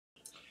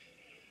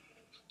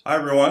Hi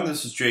everyone,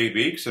 this is Jay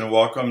Beeks and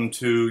welcome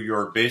to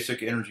your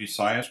Basic Energy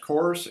Science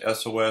course,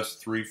 SOS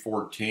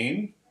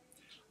 314.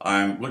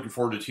 I'm looking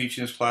forward to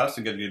teaching this class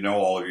and getting to know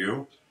all of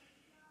you.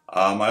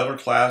 My other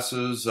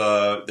classes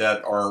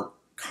that are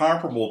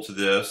comparable to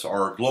this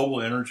are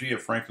Global Energy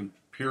at Franklin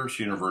Pierce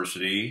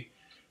University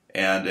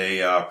and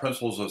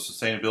Principles of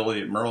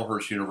Sustainability at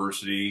Marylhurst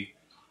University,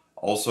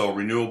 also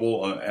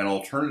Renewable and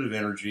Alternative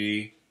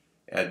Energy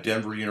at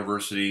Denver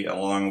University,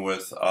 along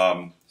with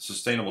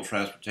Sustainable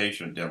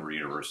Transportation at Denver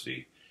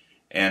University.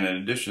 And in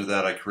addition to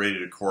that, I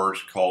created a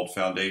course called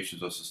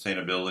Foundations of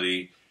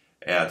Sustainability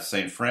at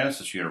St.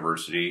 Francis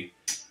University.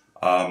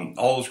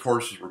 All those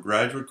courses were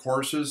graduate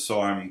courses, so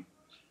I'm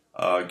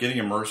getting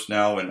immersed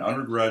now in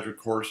undergraduate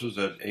courses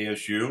at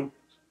ASU.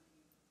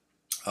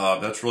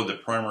 That's really the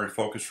primary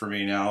focus for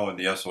me now in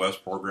the SOS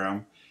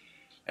program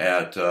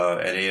at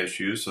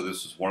ASU, so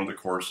this is one of the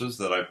courses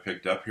that I've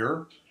picked up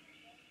here.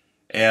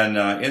 And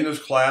in this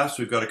class,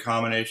 we've got a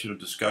combination of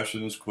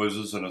discussions,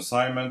 quizzes, and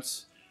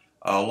assignments,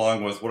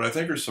 along with what I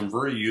think are some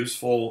very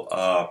useful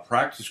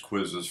practice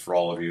quizzes for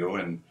all of you.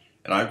 And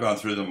I've gone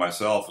through them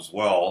myself as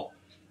well.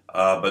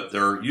 But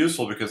they're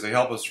useful because they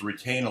help us to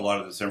retain a lot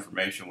of this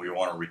information we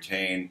want to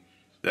retain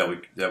that we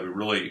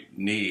really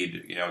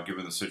need,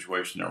 given the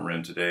situation that we're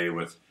in today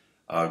with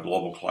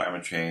global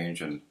climate change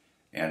and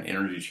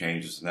energy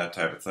changes and that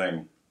type of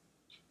thing.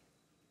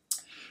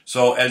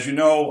 So as you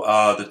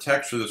know, the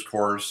text for this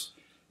course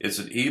is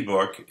an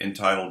ebook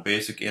entitled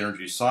Basic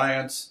Energy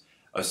Science,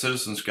 A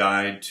Citizen's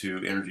Guide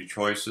to Energy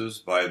Choices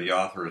by the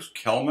author is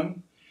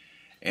Kelman.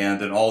 And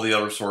then all the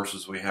other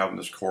sources we have in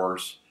this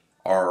course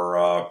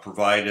are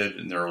provided,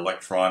 and they're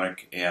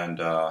electronic and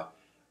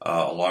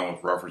along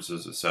with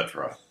references,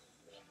 etc.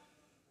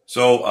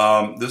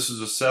 So this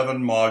is a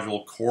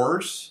 7-module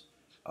course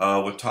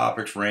with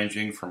topics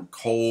ranging from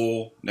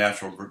coal,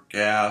 natural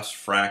gas,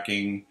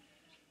 fracking,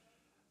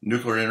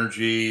 nuclear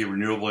energy,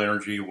 renewable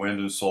energy, wind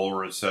and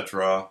solar,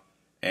 etc.,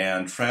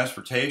 and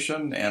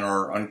transportation and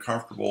our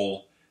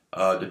uncomfortable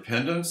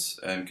dependence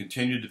and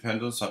continued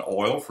dependence on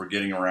oil for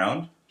getting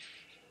around.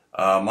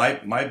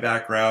 My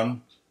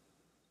background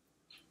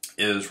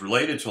is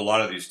related to a lot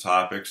of these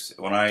topics.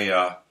 When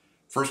I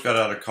first got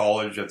out of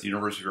college at the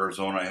University of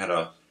Arizona, I had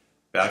a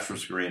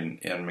bachelor's degree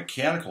in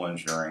mechanical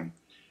engineering,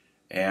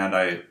 and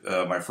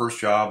my first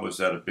job was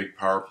at a big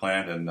power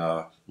plant in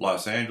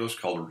Los Angeles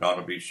called the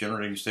Redondo Beach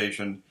Generating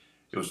Station.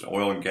 It was an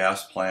oil and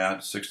gas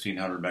plant,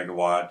 1,600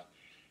 megawatt.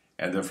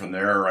 And then from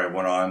there, I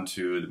went on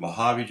to the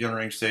Mojave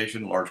Generating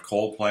Station, large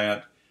coal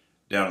plant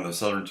down in the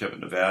southern tip of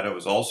Nevada. It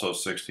was also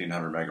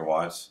 1,600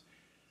 megawatts.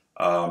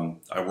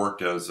 I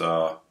worked as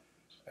a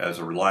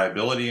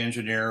reliability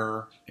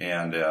engineer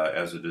and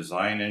as a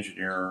design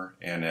engineer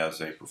and as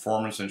a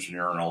performance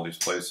engineer in all these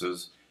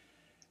places.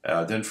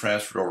 Then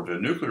transferred over to a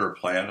nuclear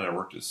plant, and I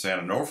worked at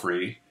San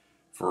Onofre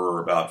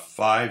for about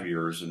 5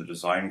 years in the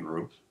design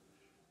group.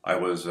 I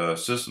was a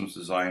systems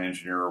design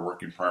engineer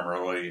working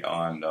primarily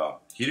on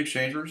heat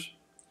exchangers,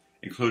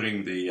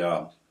 including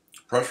the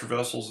pressure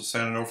vessels at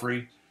San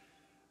Onofre.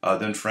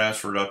 Then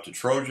transferred up to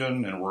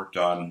Trojan and worked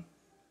on,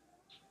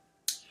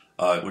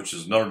 which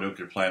is another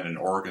nuclear plant in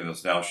Oregon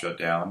that's now shut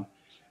down,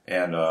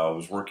 and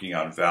was working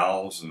on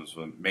valves and was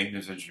a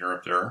maintenance engineer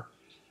up there.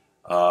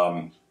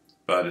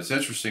 But it's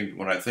interesting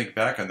when I think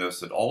back on this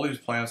that all these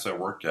plants I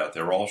worked at,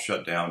 they're all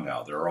shut down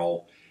now. They're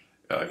all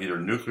either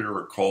nuclear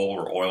or coal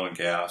or oil and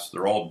gas.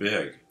 They're all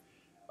big.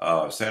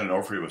 San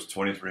Onofre was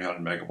 2,300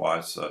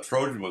 megawatts.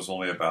 Trojan was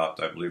only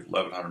about, I believe,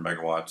 1,100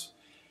 megawatts.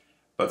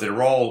 But they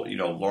were all,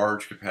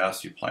 large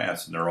capacity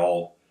plants, and they're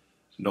all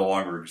no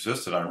longer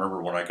existed. I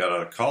remember when I got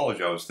out of college,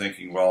 I was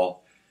thinking,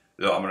 well,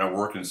 I'm going to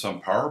work in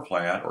some power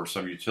plant or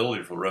some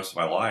utility for the rest of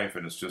my life,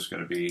 and it's just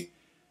going to be,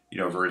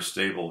 a very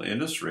stable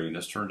industry. And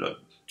this turned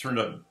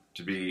out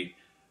to be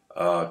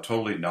a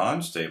totally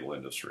non-stable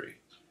industry.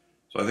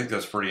 So I think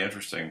that's pretty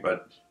interesting.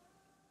 But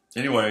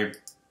anyway,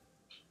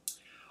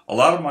 a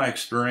lot of my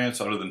experience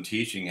other than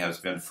teaching has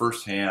been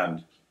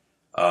firsthand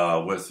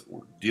with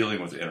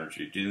dealing with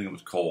energy, dealing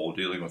with coal,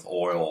 dealing with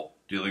oil,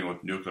 dealing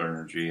with nuclear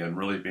energy, and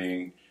really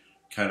being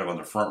kind of on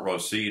the front row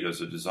seat as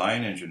a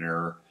design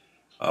engineer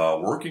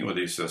working with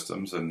these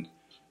systems. And,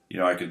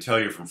 I can tell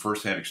you from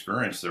firsthand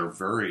experience, they're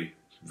very,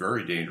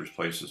 very dangerous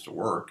places to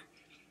work.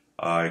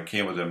 I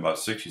came within about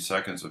 60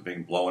 seconds of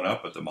being blown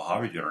up at the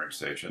Mojave Generating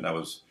Station. That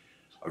was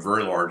a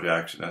very large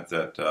accident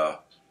that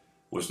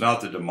was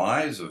not the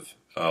demise of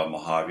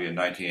Mojave in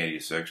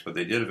 1986, but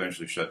they did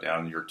eventually shut down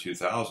in the year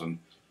 2000,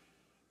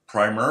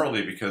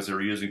 primarily because they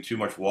were using too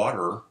much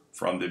water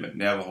from the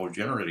Navajo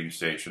Generating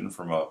Station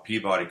from a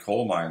Peabody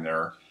coal mine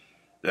there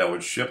that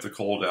would ship the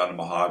coal down to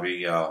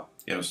Mojave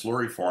in a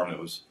slurry form that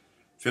was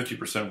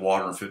 50%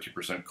 water and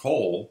 50%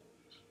 coal.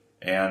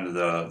 And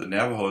the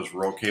Navajos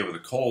were okay with the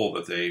coal,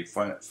 but they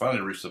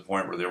finally reached the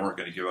point where they weren't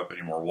going to give up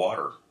any more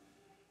water.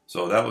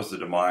 So that was the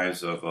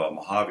demise of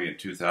Mojave in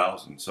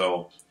 2000.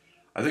 So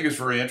I think it's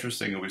very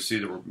interesting that we see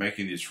that we're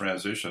making these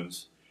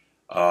transitions.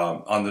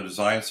 On the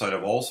design side,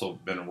 I've also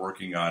been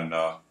working on,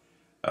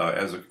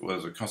 as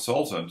a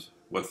consultant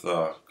with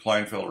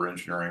Kleinfelder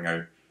Engineering.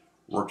 I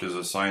worked as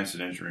a science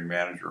and engineering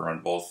manager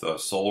on both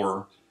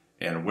solar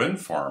and wind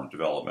farm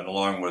development,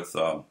 along with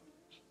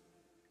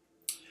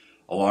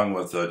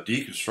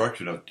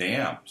deconstruction of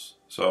dams.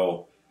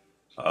 So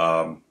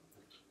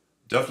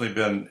definitely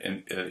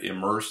been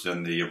immersed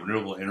in the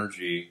renewable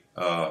energy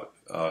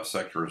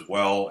sector as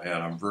well, and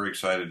I'm very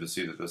excited to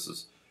see that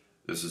this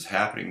is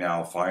happening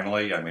now.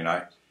 Finally, I mean,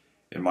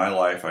 in my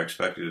life I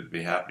expected it to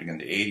be happening in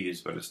the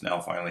 80s, but it's now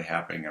finally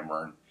happening, and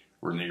we're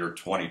in the year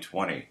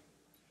 2020.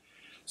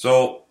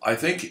 So I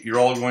think you're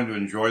all going to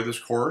enjoy this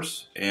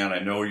course, and I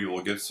know you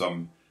will get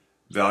some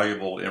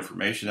valuable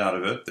information out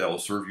of it that will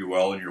serve you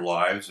well in your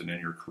lives and in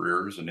your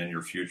careers and in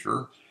your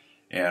future.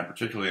 And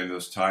particularly in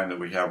this time that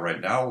we have right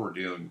now, we're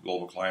dealing with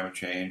global climate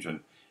change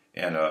and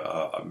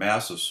a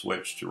massive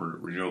switch to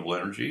renewable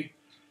energy.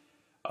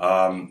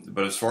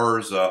 But as far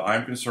as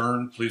I'm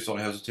concerned, please don't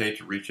hesitate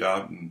to reach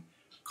out and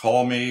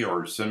call me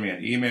or send me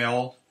an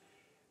email.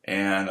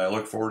 And I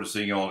look forward to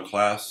seeing you all in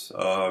class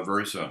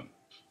very soon.